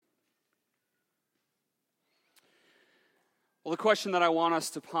Well, the question that I want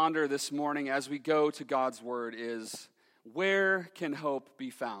us to ponder this morning as we go to God's Word is, where can hope be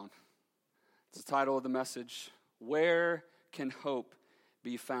found? It's the title of the message. Where can hope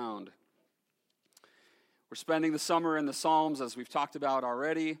be found? We're spending the summer in the Psalms, as we've talked about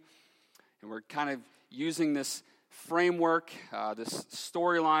already, and we're kind of using this framework, this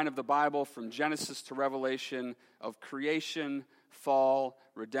storyline of the Bible from Genesis to Revelation of creation, fall,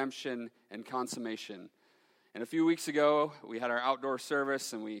 redemption, and consummation. And a few weeks ago, we had our outdoor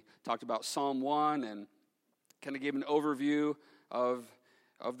service, and we talked about Psalm 1 and kind of gave an overview of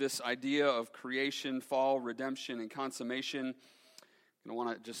this idea of creation, fall, redemption, and consummation. I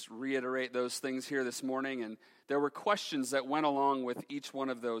want to just reiterate those things here this morning. And there were questions that went along with each one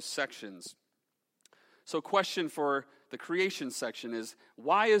of those sections. So question for the creation section is,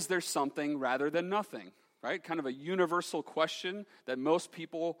 why is there something rather than nothing? Right? Kind of a universal question that most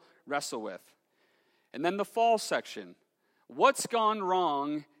people wrestle with. And then the fall section. What's gone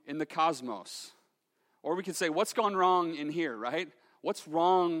wrong in the cosmos? Or we could say, what's gone wrong in here, right? What's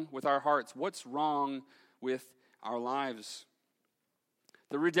wrong with our hearts? What's wrong with our lives?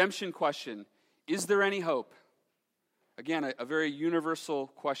 The redemption question. Is there any hope? Again, a very universal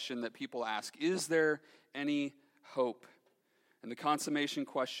question that people ask. Is there any hope? And the consummation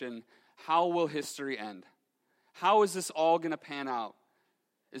question. How will history end? How is this all going to pan out?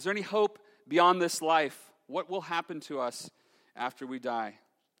 Is there any hope beyond this life? What will happen to us after we die?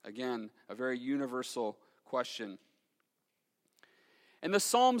 Again, a very universal question. And the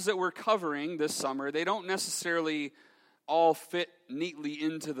Psalms that we're covering this summer, they don't necessarily all fit neatly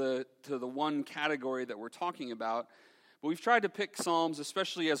into the one category that we're talking about. But we've tried to pick Psalms,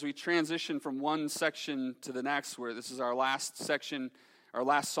 especially as we transition from one section to the next, where this is our last section, our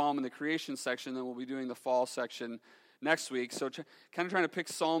last Psalm in the creation section, then we'll be doing the fall section next week. So kind of trying to pick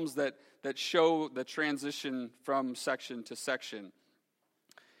Psalms that show the transition from section to section.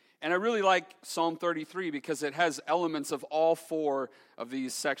 And I really like Psalm 33 because it has elements of all four of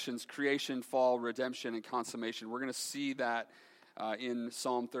these sections: creation, fall, redemption, and consummation. We're going to see that in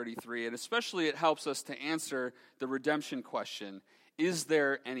Psalm 33. And especially it helps us to answer the redemption question: is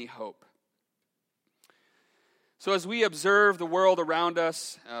there any hope? So as we observe the world around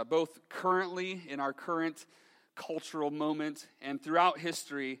us, both currently in our current cultural moment and throughout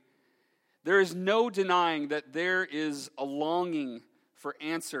history, there is no denying that there is a longing for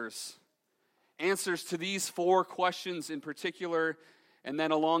answers to these four questions in particular, and then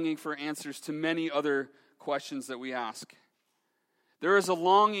a longing for answers to many other questions that we ask. There is a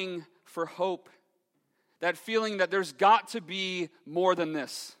longing for hope, that feeling that there's got to be more than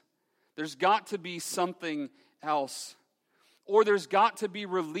this. There's got to be something else. Or there's got to be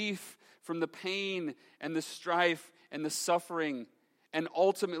relief from the pain and the strife and the suffering and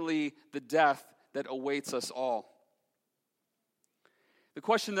ultimately the death that awaits us all. The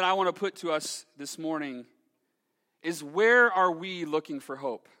question that I want to put to us this morning is, where are we looking for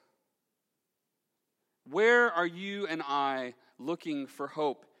hope? Where are you and I looking for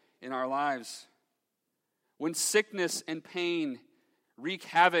hope in our lives? When sickness and pain wreak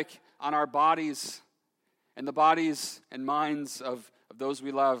havoc on our bodies and the bodies and minds of those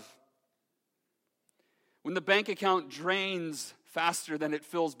we love. When the bank account drains faster than it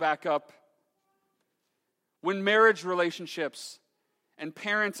fills back up. When marriage relationships and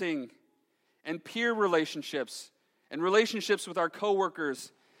parenting and peer relationships and relationships with our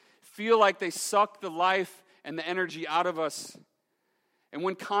coworkers feel like they suck the life and the energy out of us. And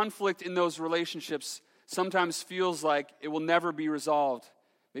when conflict in those relationships sometimes feels like it will never be resolved.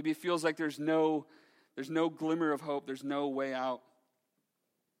 Maybe it feels like there's no glimmer of hope, there's no way out.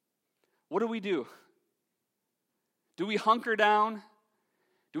 What do? Do we hunker down?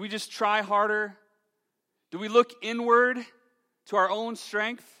 Do we just try harder? Do we look inward to our own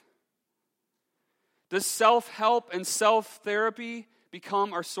strength? Does self-help and self-therapy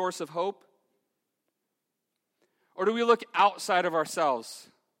become our source of hope? Or do we look outside of ourselves?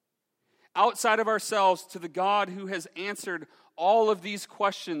 Outside of ourselves to the God who has answered all of these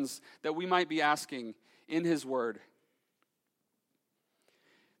questions that we might be asking in His Word.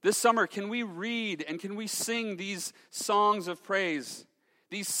 This summer, can we read and can we sing these songs of praise,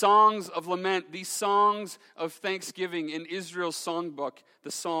 these songs of lament, these songs of thanksgiving in Israel's songbook, the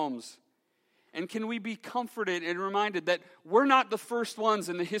Psalms? And can we be comforted and reminded that we're not the first ones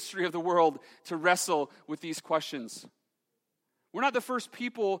in the history of the world to wrestle with these questions? We're not the first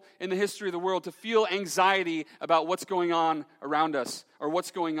people in the history of the world to feel anxiety about what's going on around us or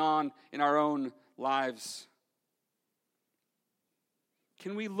what's going on in our own lives.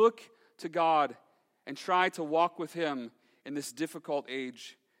 Can we look to God and try to walk with Him in this difficult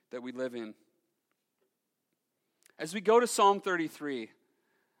age that we live in? As we go to Psalm 33,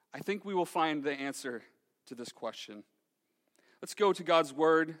 I think we will find the answer to this question. Let's go to God's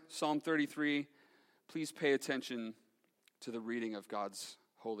word, Psalm 33. Please pay attention to the reading of God's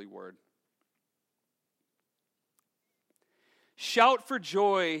holy word. Shout for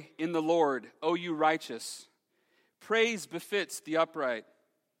joy in the Lord, O you righteous. Praise befits the upright.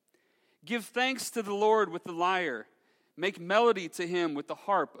 Give thanks to the Lord with the lyre. Make melody to him with the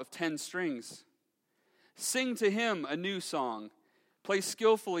harp of 10 strings. Sing to him a new song. Play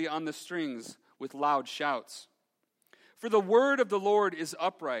skillfully on the strings with loud shouts. For the word of the Lord is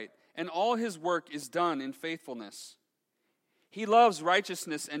upright, and all his work is done in faithfulness. He loves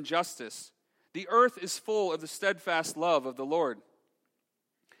righteousness and justice. The earth is full of the steadfast love of the Lord.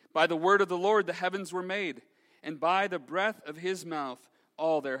 By the word of the Lord the heavens were made, and by the breath of his mouth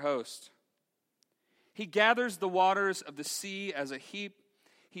all their host. He gathers the waters of the sea as a heap.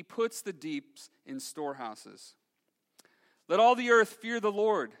 He puts the deeps in storehouses. Let all the earth fear the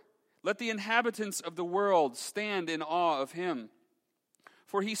Lord. Let the inhabitants of the world stand in awe of him.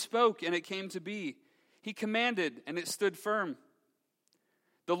 For he spoke, and it came to be. He commanded, and it stood firm.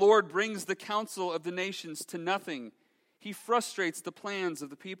 The Lord brings the counsel of the nations to nothing. He frustrates the plans of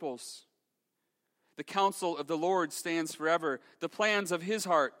the peoples. The counsel of the Lord stands forever, the plans of his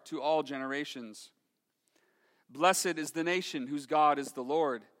heart to all generations. Blessed is the nation whose God is the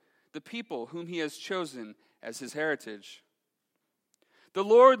Lord, the people whom he has chosen as his heritage. The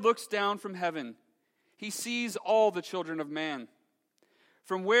Lord looks down from heaven. He sees all the children of man.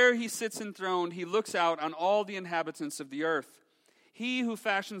 From where he sits enthroned, he looks out on all the inhabitants of the earth. He who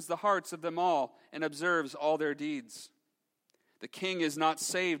fashions the hearts of them all and observes all their deeds. The king is not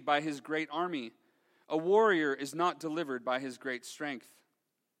saved by his great army. A warrior is not delivered by his great strength.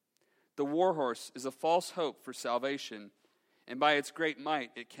 The war horse is a false hope for salvation, and by its great might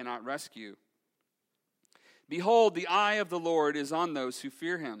it cannot rescue. Behold, the eye of the Lord is on those who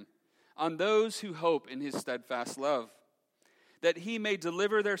fear him, on those who hope in his steadfast love, that he may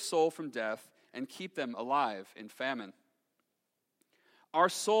deliver their soul from death and keep them alive in famine. Our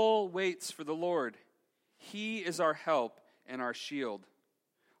soul waits for the Lord. He is our help and our shield.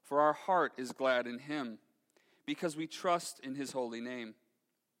 For our heart is glad in him, because we trust in his holy name.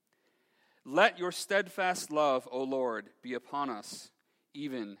 Let your steadfast love, O Lord, be upon us,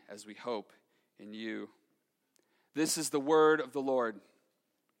 even as we hope in you. This is the word of the Lord.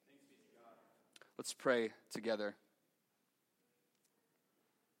 Let's pray together.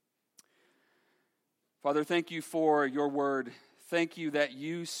 Father, thank you for your word. Thank you that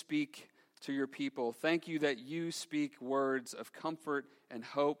you speak to your people. Thank you that you speak words of comfort and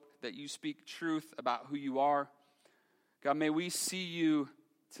hope, that you speak truth about who you are. God, may we see you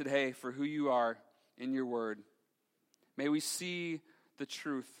today for who you are in your word. May we see the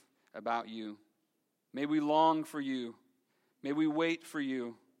truth about you. May we long for you. May we wait for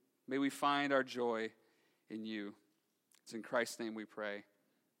you. May we find our joy in you. It's in Christ's name we pray.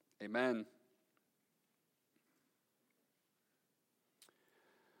 Amen.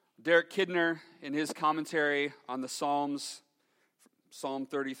 Derek Kidner, in his commentary on the Psalms, Psalm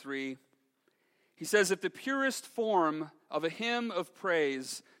 33, he says, if the purest form of a hymn of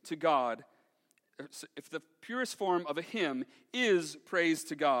praise to God, if the purest form of a hymn is praise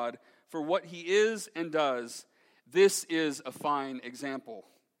to God for what he is and does, this is a fine example.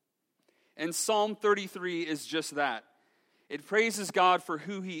 And Psalm 33 is just that. It praises God for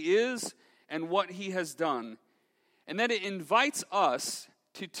who he is and what he has done. And then it invites us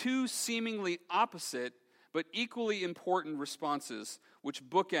to two seemingly opposite but equally important responses which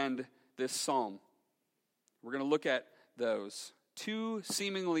bookend this psalm. We're going to look at those. Two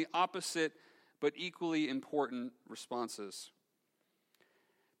seemingly opposite but equally important responses.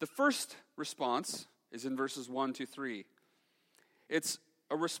 The first response is in verses 1 to 3. It's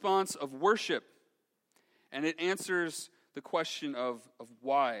a response of worship, and it answers the question of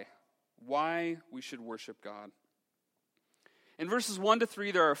why we should worship God. In verses 1 to 3,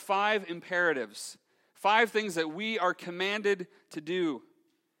 there are 5 imperatives, 5 things that we are commanded to do.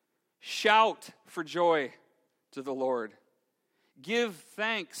 Shout for joy to the Lord. Give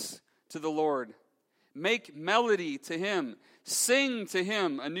thanks to the Lord. Make melody to him. Sing to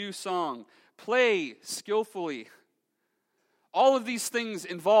him a new song. Play skillfully. All of these things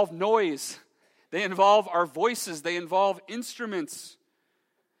involve noise. They involve our voices. They involve instruments.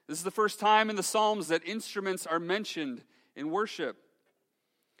 This is the first time in the Psalms that instruments are mentioned in worship.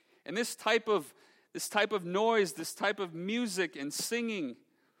 And this type of noise, this type of music and singing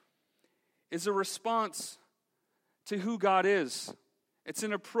is a response to who God is. It's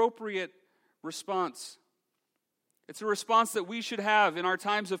an appropriate response. It's a response that we should have in our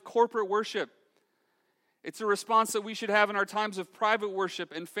times of corporate worship. It's a response that we should have in our times of private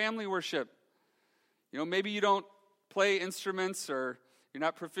worship and family worship. Maybe you don't play instruments or you're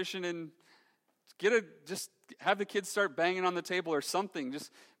not proficient in, just have the kids start banging on the table or something.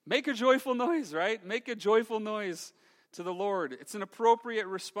 Just make a joyful noise, right? Make a joyful noise to the Lord. It's an appropriate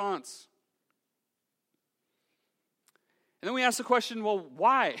response. And then we ask the question, well,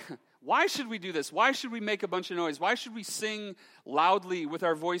 why? Why should we do this? Why should we make a bunch of noise? Why should we sing loudly with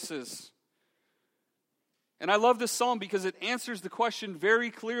our voices? And I love this psalm because it answers the question very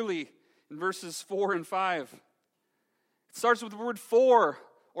clearly in verses 4 and 5. It starts with the word for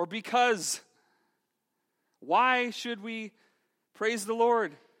or because. Why should we praise the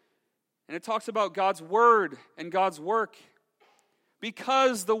Lord? And it talks about God's word and God's work.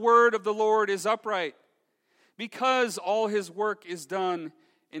 Because the word of the Lord is upright. Because all his work is done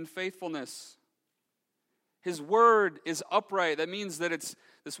in faithfulness. His word is upright. That means that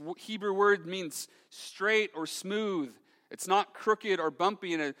this Hebrew word means straight or smooth. It's not crooked or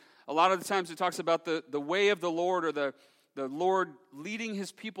bumpy. And a lot of the times it talks about the way of the Lord or the Lord leading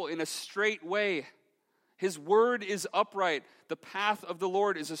his people in a straight way. His word is upright. The path of the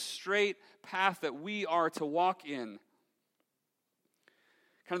Lord is a straight path that we are to walk in.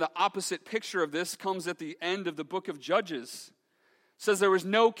 Kind of the opposite picture of this comes at the end of the book of Judges. It says there was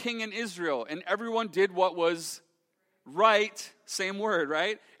no king in Israel, and everyone did what was right. Same word,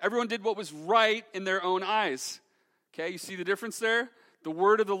 right? Everyone did what was right in their own eyes. Okay, you see the difference there? The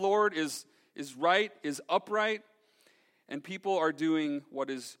word of the Lord is right, is upright, and people are doing what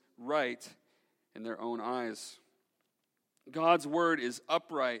is right in their own eyes. God's word is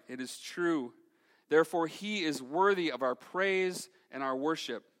upright. It is true. Therefore, he is worthy of our praise and our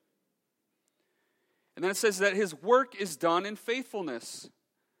worship. And then it says that his work is done in faithfulness.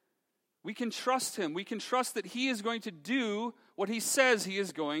 We can trust him. We can trust that he is going to do what he says he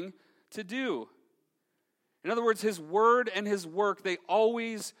is going to do. In other words, his word and his work, they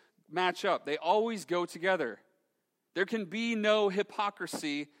always match up. They always go together. There can be no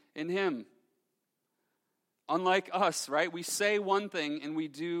hypocrisy in him. Unlike us, right? We say one thing and we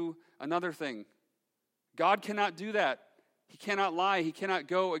do another thing. God cannot do that. He cannot lie. He cannot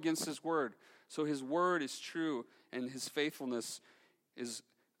go against his word. So his word is true, and his faithfulness is,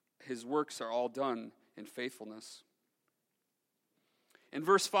 his works are all done in faithfulness. And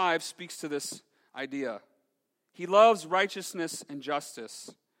verse 5 speaks to this idea. He loves righteousness and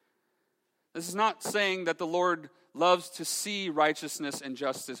justice. This is not saying that the Lord loves to see righteousness and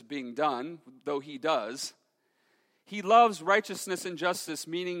justice being done, though he does. He loves righteousness and justice,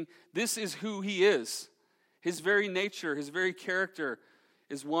 meaning this is who he is. His very nature, his very character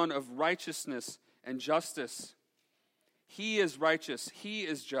is one of righteousness and justice. He is righteous. He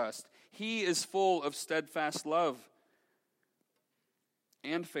is just. He is full of steadfast love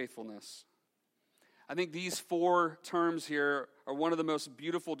and faithfulness. I think these four terms here are one of the most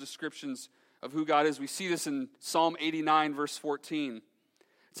beautiful descriptions of who God is. We see this in Psalm 89, verse 14.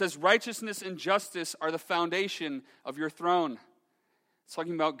 It says, righteousness and justice are the foundation of your throne. It's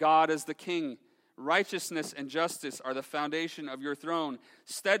talking about God as the king. Righteousness and justice are the foundation of your throne.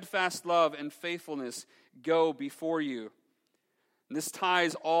 Steadfast love and faithfulness go before you. And this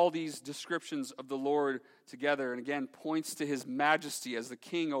ties all these descriptions of the Lord together and again points to his majesty as the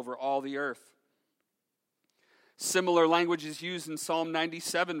king over all the earth. Similar language is used in Psalm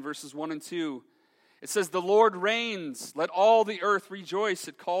 97, verses 1 and 2. It says, the Lord reigns. Let all the earth rejoice.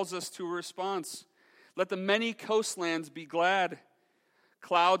 It calls us to a response. Let the many coastlands be glad.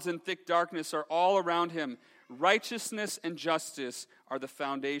 Clouds and thick darkness are all around him. Righteousness and justice are the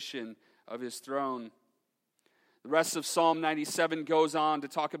foundation of his throne. The rest of Psalm 97 goes on to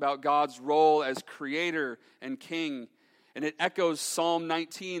talk about God's role as creator and king. And it echoes Psalm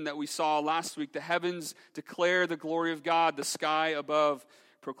 19 that we saw last week. The heavens declare the glory of God. The sky above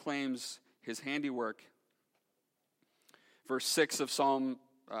proclaims his handiwork. Verse 6 of Psalm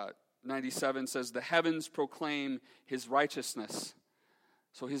 97 says, the heavens proclaim his righteousness.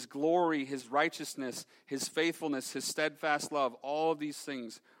 So his glory, his righteousness, his faithfulness, his steadfast love, all of these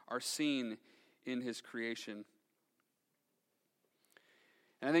things are seen in his creation.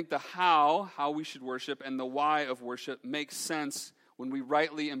 And I think the how we should worship, and the why of worship makes sense when we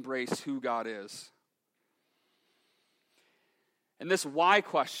rightly embrace who God is. And this why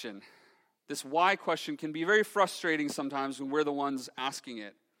question can be very frustrating sometimes when we're the ones asking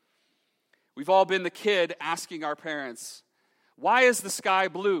it. We've all been the kid asking our parents, why is the sky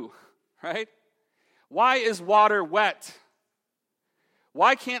blue, right? Why is water wet?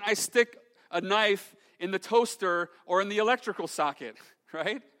 Why can't I stick a knife in the toaster or in the electrical socket,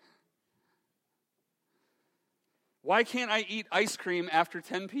 right? Why can't I eat ice cream after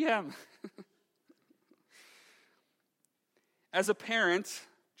 10 p.m.? As a parent,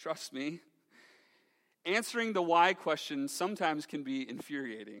 trust me, answering the why question sometimes can be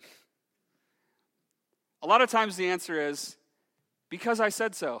infuriating. A lot of times the answer is, because I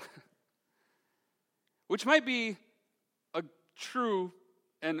said so. Which might be a true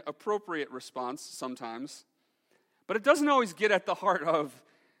and appropriate response sometimes, but it doesn't always get at the heart of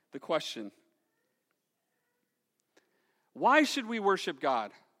the question. Why should we worship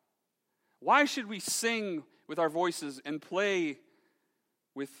God? Why should we sing with our voices and play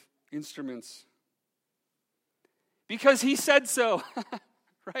with instruments? Because he said so,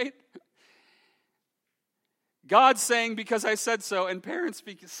 right? God saying because I said so and parents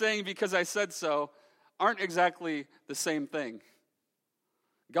saying because I said so aren't exactly the same thing.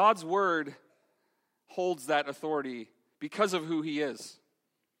 God's word holds that authority because of who he is.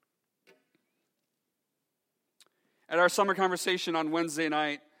 At our summer conversation on Wednesday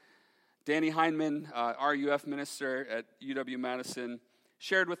night, Danny Heineman, our UF minister at UW-Madison,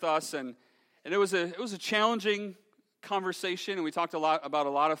 shared with us, and it was a challenging conversation, and we talked about a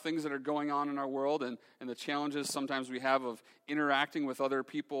lot of things that are going on in our world and the challenges sometimes we have of interacting with other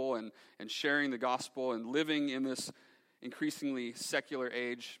people and sharing the gospel and living in this increasingly secular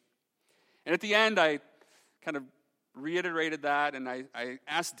age. And at the end, I kind of reiterated that, and I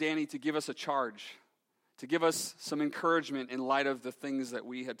asked Danny to give us a charge, to give us some encouragement in light of the things that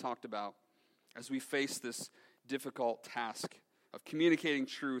we had talked about as we face this difficult task of communicating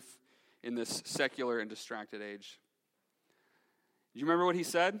truth in this secular and distracted age. Do you remember what he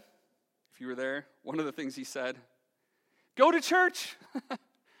said? If you were there, one of the things he said, go to church,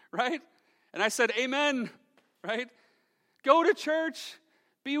 right? And I said, amen, right? Go to church,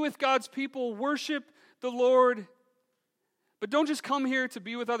 be with God's people, worship the Lord. But don't just come here to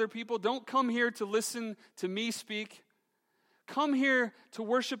be with other people. Don't come here to listen to me speak. Come here to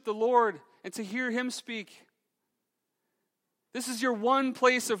worship the Lord and to hear him speak. This is your one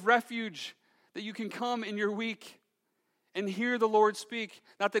place of refuge that you can come in your week and hear the Lord speak.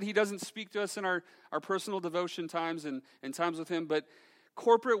 Not that he doesn't speak to us in our personal devotion times and times with him, but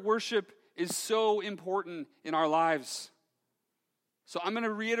corporate worship is so important in our lives. So I'm going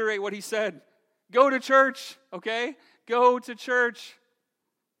to reiterate what he said. Go to church, okay? Go to church.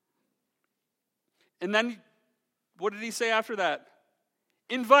 And then, what did he say after that?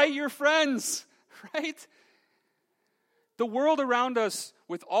 Invite your friends, right? The world around us,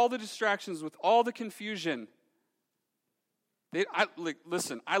 with all the distractions, with all the confusion,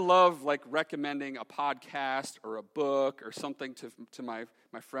 listen, I love recommending a podcast or a book or something to my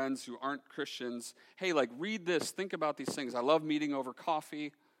friends who aren't Christians. Hey, read this, think about these things. I love meeting over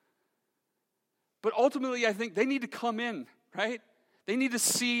coffee. But ultimately, I think they need to come in, right? They need to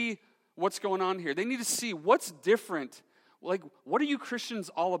see what's going on here. They need to see what's different. What are you Christians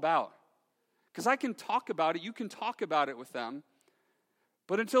all about? Because I can talk about it, you can talk about it with them.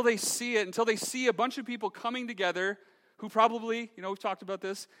 But until they see it, until they see a bunch of people coming together who probably, we've talked about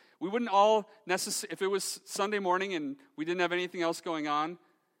this, we wouldn't all necessarily, if it was Sunday morning and we didn't have anything else going on,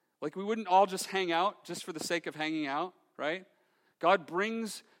 we wouldn't all just hang out just for the sake of hanging out, right? God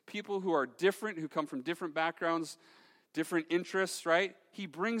brings people who are different, who come from different backgrounds, different interests, right? He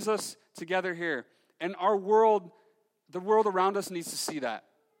brings us together here. And our world, the world around us needs to see that.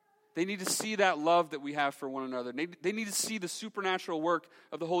 They need to see that love that we have for one another. They need to see the supernatural work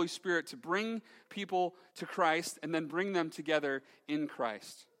of the Holy Spirit to bring people to Christ and then bring them together in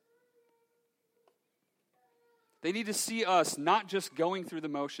Christ. They need to see us not just going through the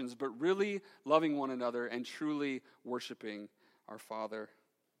motions, but really loving one another and truly worshiping our Father.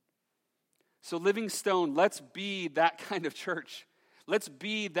 So Living Stone, let's be that kind of church. Let's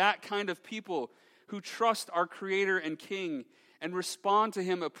be that kind of people who trust our Creator and King and respond to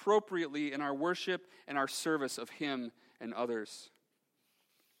him appropriately in our worship and our service of him and others.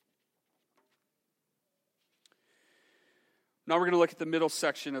 Now we're going to look at the middle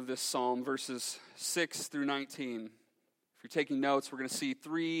section of this psalm, verses 6 through 19. If you're taking notes, we're going to see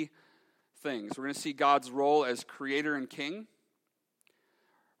three things. We're going to see God's role as Creator and King.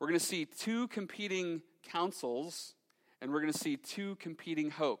 We're going to see two competing counsels, and we're going to see two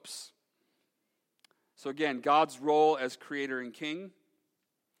competing hopes. So again, God's role as Creator and King,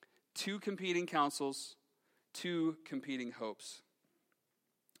 two competing counsels, two competing hopes.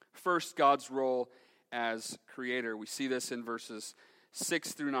 First, God's role as Creator. We see this in verses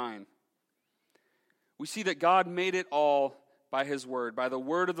 6 through 9. We see that God made it all by his word. By the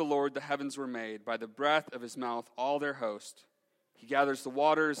word of the Lord the heavens were made. By the breath of his mouth all their host. He gathers the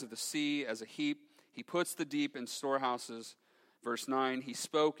waters of the sea as a heap. He puts the deep in storehouses. Verse 9, he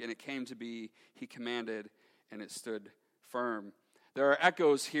spoke and it came to be. He commanded and it stood firm. There are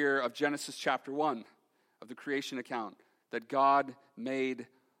echoes here of Genesis chapter 1, of the creation account. that God made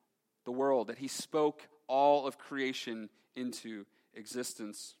the world, that he spoke all of creation into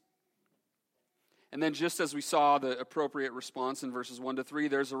existence. And then just as we saw the appropriate response in verses 1 to 3,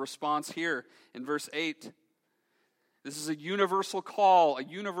 there's a response here in verse 8. This is a universal call, a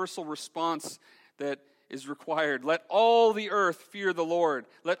universal response that is required. Let all the earth fear the Lord.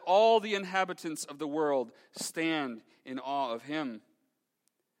 Let all the inhabitants of the world stand in awe of him.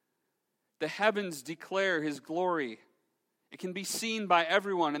 The heavens declare his glory. It can be seen by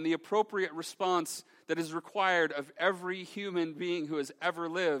everyone, and the appropriate response that is required of every human being who has ever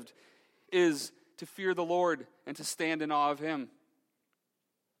lived is to fear the Lord and to stand in awe of him.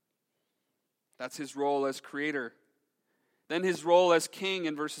 That's his role as creator. Then his role as king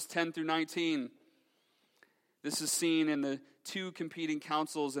in verses 10 through 19. This is seen in the two competing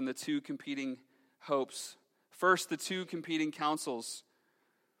counsels and the two competing hopes. First, the two competing counsels.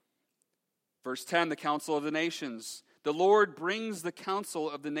 Verse 10, the counsel of the nations. The Lord brings the counsel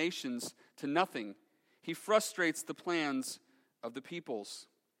of the nations to nothing. He frustrates the plans of the peoples.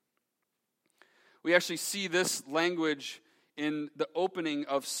 We actually see this language in the opening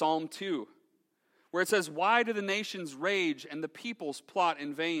of Psalm 2, where it says, "Why do the nations rage and the peoples plot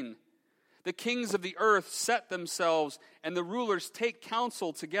in vain? The kings of the earth set themselves, and the rulers take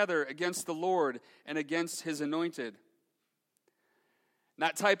counsel together against the Lord and against his anointed."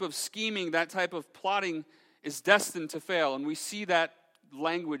 That type of scheming, that type of plotting is destined to fail. And we see that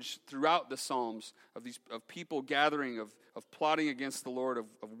language throughout the Psalms of people gathering, of plotting against the Lord,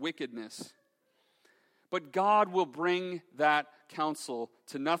 of wickedness. But God will bring that counsel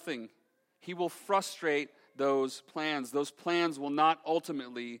to nothing. He will frustrate those plans. Those plans will not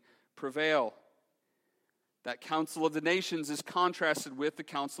ultimately prevail. That counsel of the nations is contrasted with the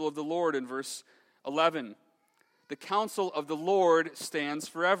counsel of the Lord in verse 11. The counsel of the Lord stands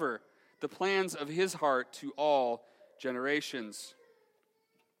forever, the plans of his heart to all generations.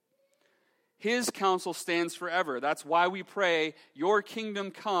 His counsel stands forever. That's why we pray, "Your kingdom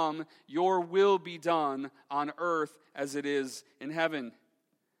come, your will be done on earth as it is in heaven."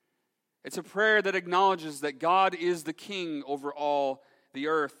 It's a prayer that acknowledges that God is the king over all the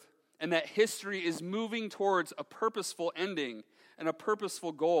earth, and that history is moving towards a purposeful ending and a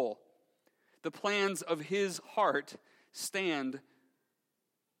purposeful goal. The plans of his heart stand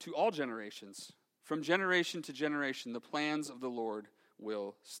to all generations. From generation to generation, the plans of the Lord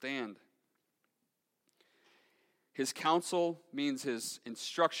will stand. His counsel means his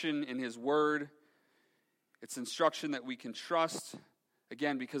instruction in his word. It's instruction that we can trust,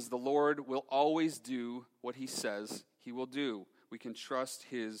 again, because the Lord will always do what he says he will do. We can trust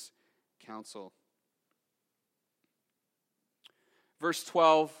his counsel. Verse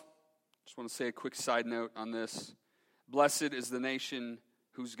 12, just want to say a quick side note on this. "Blessed is the nation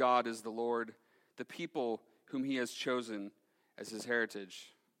whose God is the Lord, the people whom he has chosen as his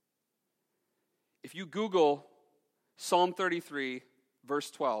heritage." If you Google Psalm 33, verse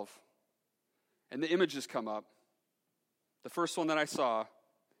 12, and the images come up, the first one that I saw,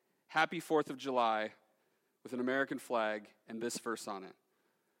 "Happy 4th of July," with an American flag and this verse on it.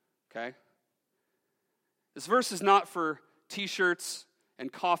 Okay? This verse is not for t-shirts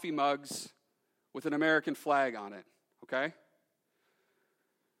and coffee mugs with an American flag on it. Okay?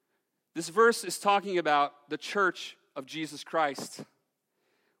 This verse is talking about the church of Jesus Christ.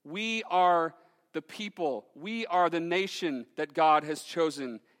 We are the people. We are the nation that God has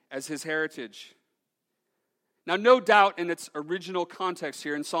chosen as his heritage. Now, no doubt in its original context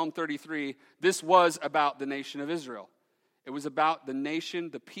here in Psalm 33, this was about the nation of Israel. It was about the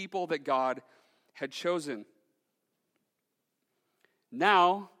nation, the people that God had chosen.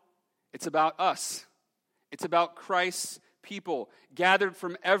 Now, it's about us. It's about Christ's people, gathered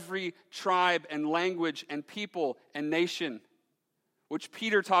from every tribe and language and people and nation, which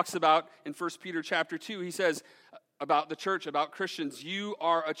Peter talks about in 1 Peter chapter 2. He says about the church, about Christians, "You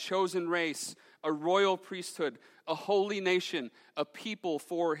are a chosen race, a royal priesthood, a holy nation, a people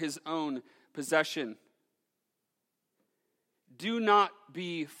for his own possession." Do not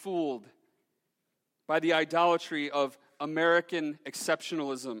be fooled by the idolatry of American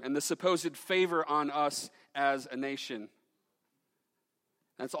exceptionalism and the supposed favor on us as a nation.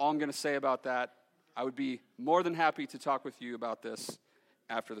 That's all I'm going to say about that. I would be more than happy to talk with you about this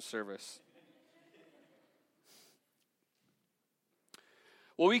after the service.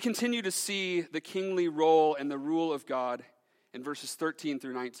 Well, we continue to see the kingly role and the rule of God in verses 13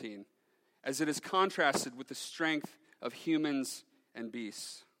 through 19, as it is contrasted with the strength of humans and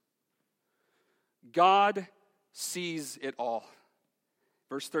beasts. God sees it all.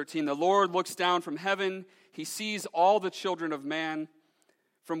 Verse 13, "The Lord looks down from heaven. He sees all the children of man.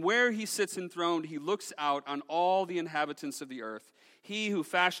 From where he sits enthroned, he looks out on all the inhabitants of the earth. He who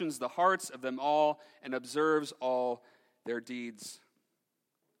fashions the hearts of them all and observes all their deeds.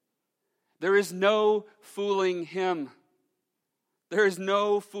 There is no fooling him. There is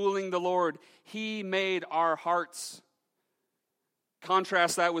no fooling the Lord. He made our hearts.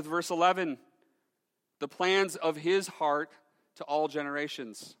 Contrast that with verse 11. The plans of his heart to all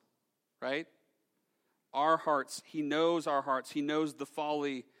generations, right? Our hearts. He knows our hearts. He knows the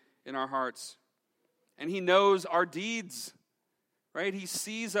folly in our hearts. And he knows our deeds, right? He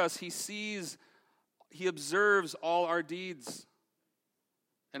sees us. He observes all our deeds.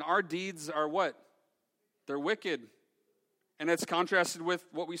 And our deeds are what? They're wicked. And it's contrasted with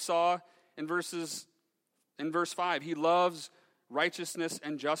what we saw in verse 5. He loves righteousness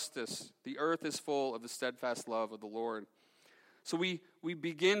and justice. The earth is full of the steadfast love of the Lord. So we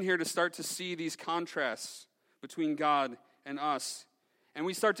begin here to start to see these contrasts between God and us. And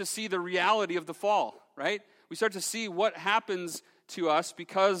we start to see the reality of the fall, right? We start to see what happens to us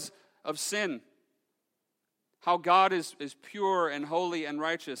because of sin. How God is pure and holy and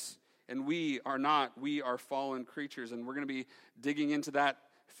righteous, and we are not. We are fallen creatures, and we're going to be digging into that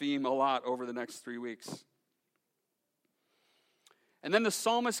theme a lot over the next 3 weeks. And then the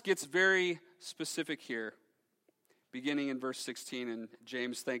psalmist gets very specific here, beginning in verse 16. And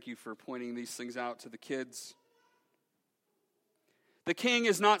James, thank you for pointing these things out to the kids. The king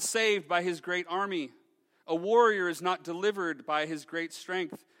is not saved by his great army. A warrior is not delivered by his great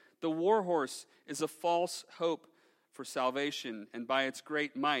strength. The war horse is a false hope for salvation, and by its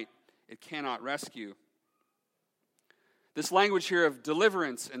great might it cannot rescue. This language here of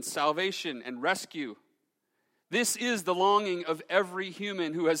deliverance and salvation and rescue, this is the longing of every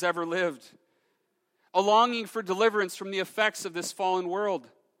human who has ever lived. A longing for deliverance from the effects of this fallen world.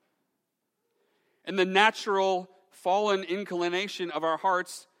 And the natural fallen inclination of our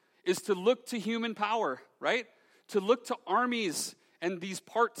hearts is to look to human power, right? To look to armies and these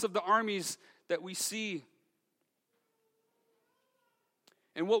parts of the armies that we see.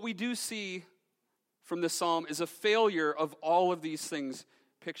 And what we do see from this psalm is a failure of all of these things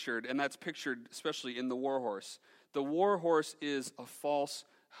pictured, and that's pictured especially in the war horse. The war horse is a false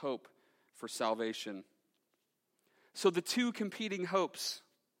hope for salvation. So the two competing hopes.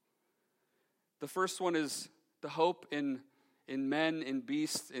 The first one is the hope in men, in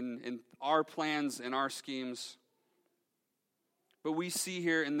beasts, in our plans, in our schemes. But we see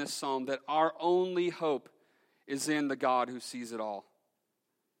here in this psalm that our only hope is in the God who sees it all.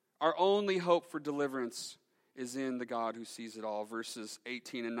 Our only hope for deliverance is in the God who sees it all. Verses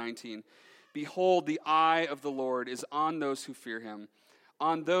 18 and 19. Behold, the eye of the Lord is on those who fear him,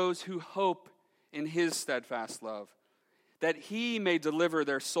 on those who hope in his steadfast love, that he may deliver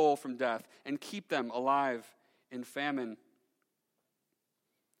their soul from death and keep them alive in famine.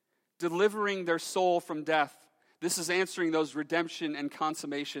 Delivering their soul from death. This is answering those redemption and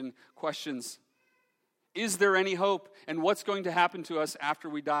consummation questions. Is there any hope? And what's going to happen to us after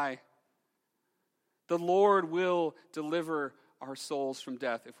we die? The Lord will deliver our souls from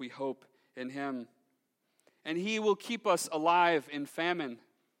death if we hope in him. And he will keep us alive in famine.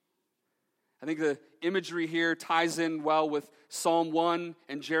 I think the imagery here ties in well with Psalm 1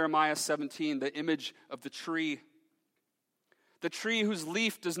 and Jeremiah 17, the image of the tree. The tree whose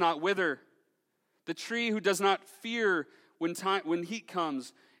leaf does not wither. The tree who does not fear when heat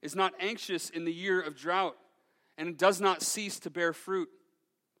comes, is not anxious in the year of drought, and it does not cease to bear fruit.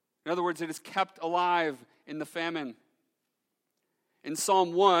 In other words, it is kept alive in the famine. In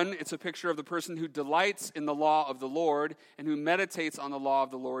Psalm 1, it's a picture of the person who delights in the law of the Lord and who meditates on the law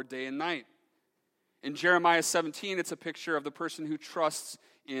of the Lord day and night. In Jeremiah 17, it's a picture of the person who trusts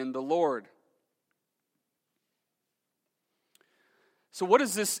in the Lord. So what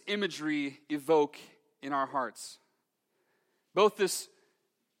does this imagery evoke in our hearts? Both this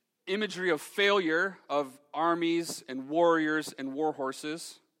imagery of failure of armies and warriors and war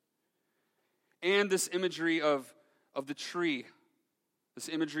horses, and this imagery of the tree, this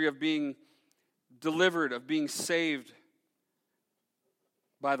imagery of being delivered, of being saved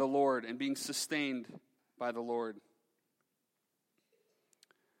by the Lord and being sustained by the Lord.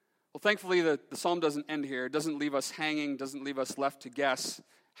 Well, thankfully, the psalm doesn't end here. It doesn't leave us hanging, doesn't leave us left to guess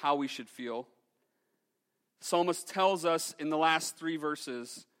how we should feel. The psalmist tells us in the last 3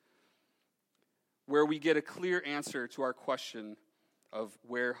 verses where we get a clear answer to our question of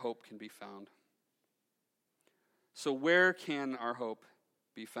where hope can be found. So where can our hope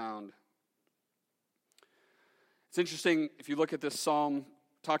be found? It's interesting, if you look at this psalm,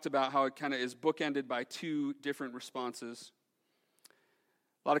 talked about how it kind of is bookended by 2 different responses.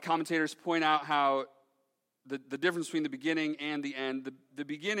 A lot of commentators point out how the difference between the beginning and the end. The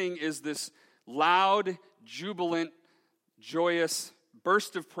beginning is this loud, jubilant, joyous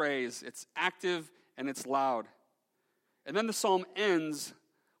burst of praise. It's active and it's loud. And then the psalm ends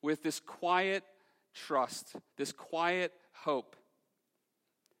with this quiet trust, this quiet hope.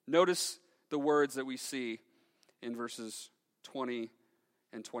 Notice the words that we see in verses 20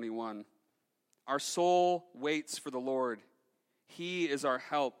 and 21. Our soul waits for the Lord. He is our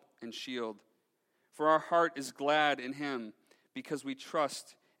help and shield. For our heart is glad in him because we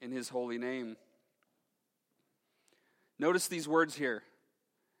trust in his holy name. Notice these words here.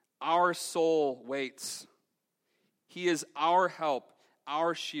 Our soul waits. He is our help,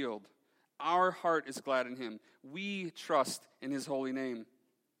 our shield. Our heart is glad in him. We trust in his holy name.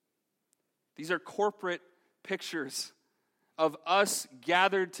 These are corporate pictures of us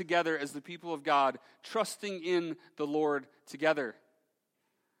gathered together as the people of God, trusting in the Lord together.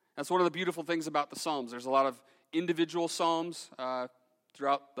 That's one of the beautiful things about the Psalms. There's a lot of individual Psalms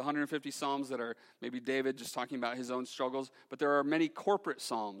throughout the 150 Psalms that are maybe David just talking about his own struggles, but there are many corporate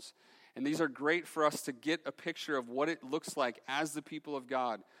Psalms. And these are great for us to get a picture of what it looks like as the people of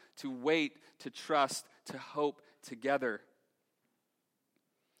God, to wait, to trust, to hope together.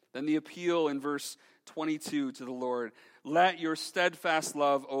 Then the appeal in verse 22 to the Lord. Let your steadfast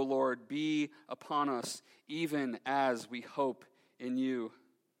love, O Lord, be upon us, even as we hope in you.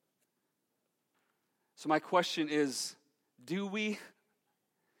 So my question is, do we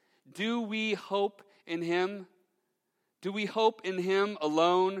hope in him? Do we hope in him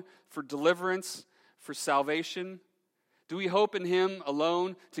alone for deliverance, for salvation? Do we hope in him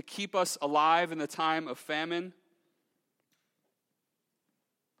alone to keep us alive in the time of famine?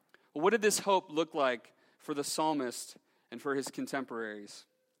 Well, what did this hope look like for the psalmist and for his contemporaries?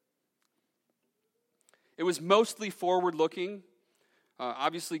 It was mostly forward-looking.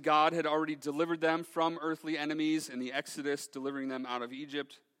 Obviously, God had already delivered them from earthly enemies in the Exodus, delivering them out of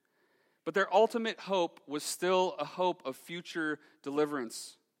Egypt. But their ultimate hope was still a hope of future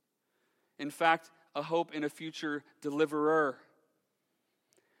deliverance. In fact, a hope in a future deliverer.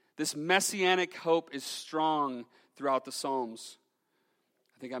 This messianic hope is strong throughout the Psalms.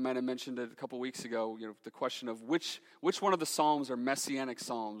 I think I might have mentioned it a couple weeks ago, the question of which one of the Psalms are messianic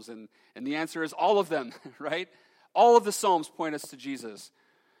Psalms, and the answer is all of them, right? All of the Psalms point us to Jesus.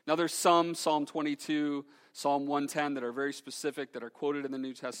 Now there's some, Psalm 22, Psalm 110, that are very specific, that are quoted in the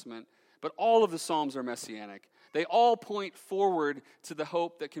New Testament, but all of the Psalms are messianic. They all point forward to the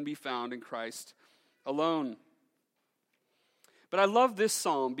hope that can be found in Christ alone. But I love this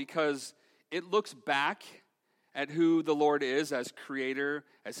psalm because it looks back at who the Lord is as creator,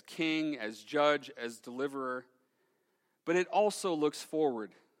 as king, as judge, as deliverer, but it also looks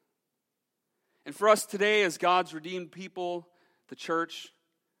forward. And for us today, as God's redeemed people, the church,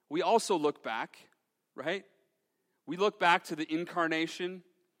 we also look back, right? We look back to the incarnation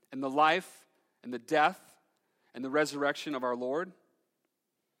and the life and the death and the resurrection of our Lord.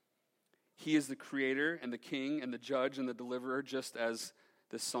 He is the creator and the king and the judge and the deliverer, just as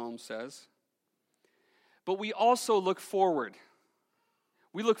this psalm says. But we also look forward.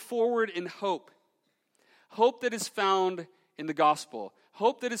 We look forward in hope. Hope that is found in the gospel.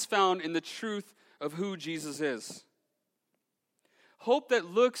 Hope that is found in the truth of who Jesus is. Hope that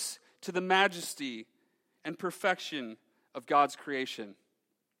looks to the majesty and perfection of God's creation.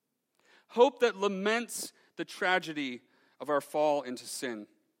 Hope that laments the tragedy of our fall into sin.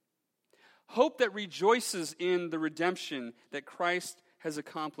 Hope that rejoices in the redemption that Christ has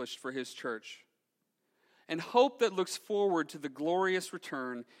accomplished for his church. And hope that looks forward to the glorious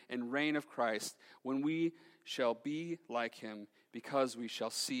return and reign of Christ when we shall be like him because we shall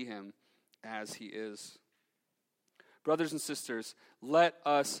see him as he is. Brothers and sisters, let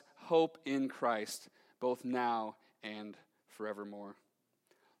us hope in Christ both now and forevermore.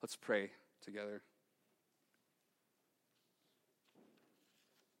 Let's pray together.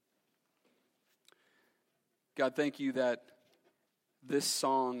 God, thank you that this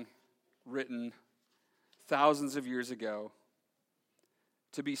song, written thousands of years ago,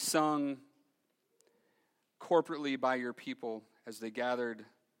 to be sung corporately by your people as they gathered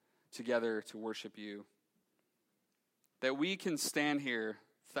together to worship you, that we can stand here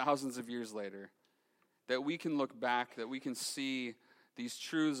thousands of years later, that we can look back, that we can see these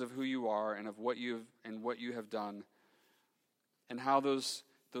truths of who you are and of what you have done, and how those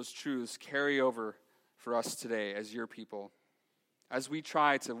truths carry over for us today as your people, as we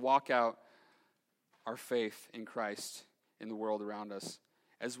try to walk out our faith in Christ in the world around us,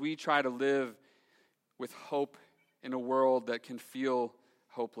 as we try to live with hope in a world that can feel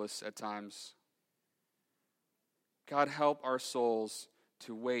hopeless at times. God, help our souls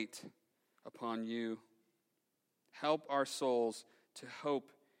to wait upon you. Help our souls to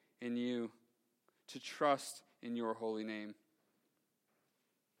hope in you, to trust in your holy name.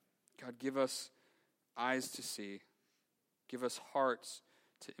 God, give us eyes to see. Give us hearts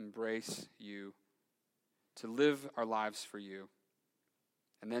to embrace you, to live our lives for you,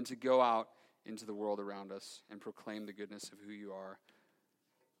 and then to go out into the world around us and proclaim the goodness of who you are.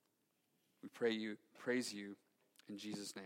 We praise you in Jesus' name.